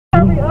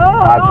you.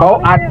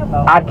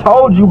 I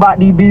told you about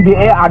these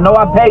BBL. I know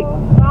I paid.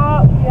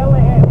 Stop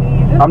yelling at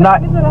me.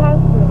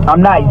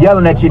 I'm not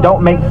yelling at you. It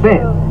don't make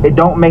sense. It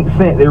don't make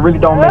sense. It really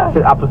don't make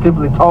sense. I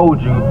specifically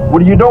told you.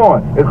 What are you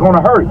doing? It's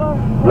gonna hurt.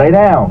 Lay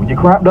down. You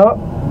cramped up?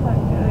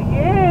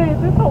 Yes,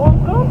 it's so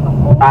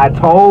uncomfortable. I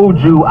told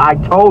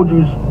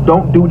you.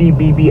 Don't do these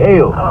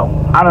BBL.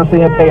 I done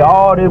seen her pay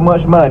all this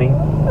much money.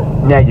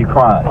 Now you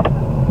crying.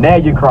 Now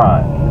you're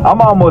crying.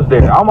 I'm almost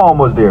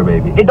there,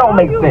 baby. It don't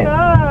make sense.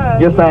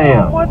 Yes, I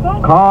am.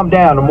 Calm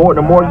down. The more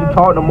you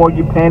talk, the more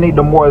you panic,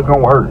 the more it's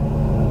gonna hurt.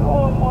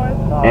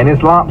 And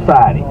it's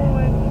lopsided.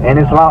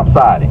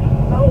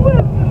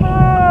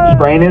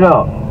 Straighten it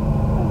up.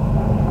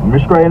 Let me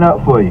straighten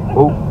up for you.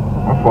 Oh,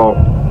 my fault.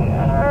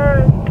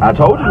 I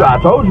told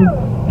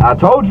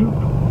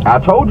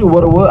you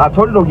what it was. I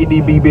told you don't get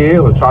these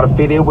BBLs. Try to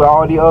fit in with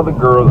all the other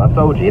girls. I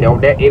told you it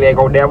ain't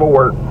gonna never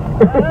work.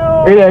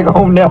 It ain't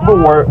gonna never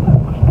work.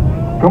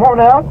 Come on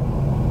now.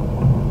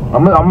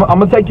 I'm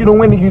gonna take you to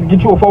win and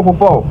get you a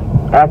 4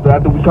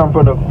 after we come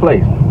from the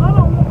place.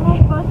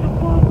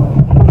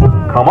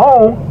 Come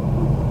on.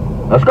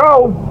 Let's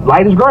go.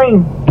 Light is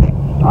green.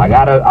 I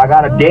got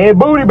a dead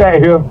booty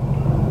back here.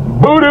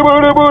 Booty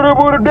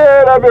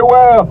dead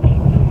everywhere.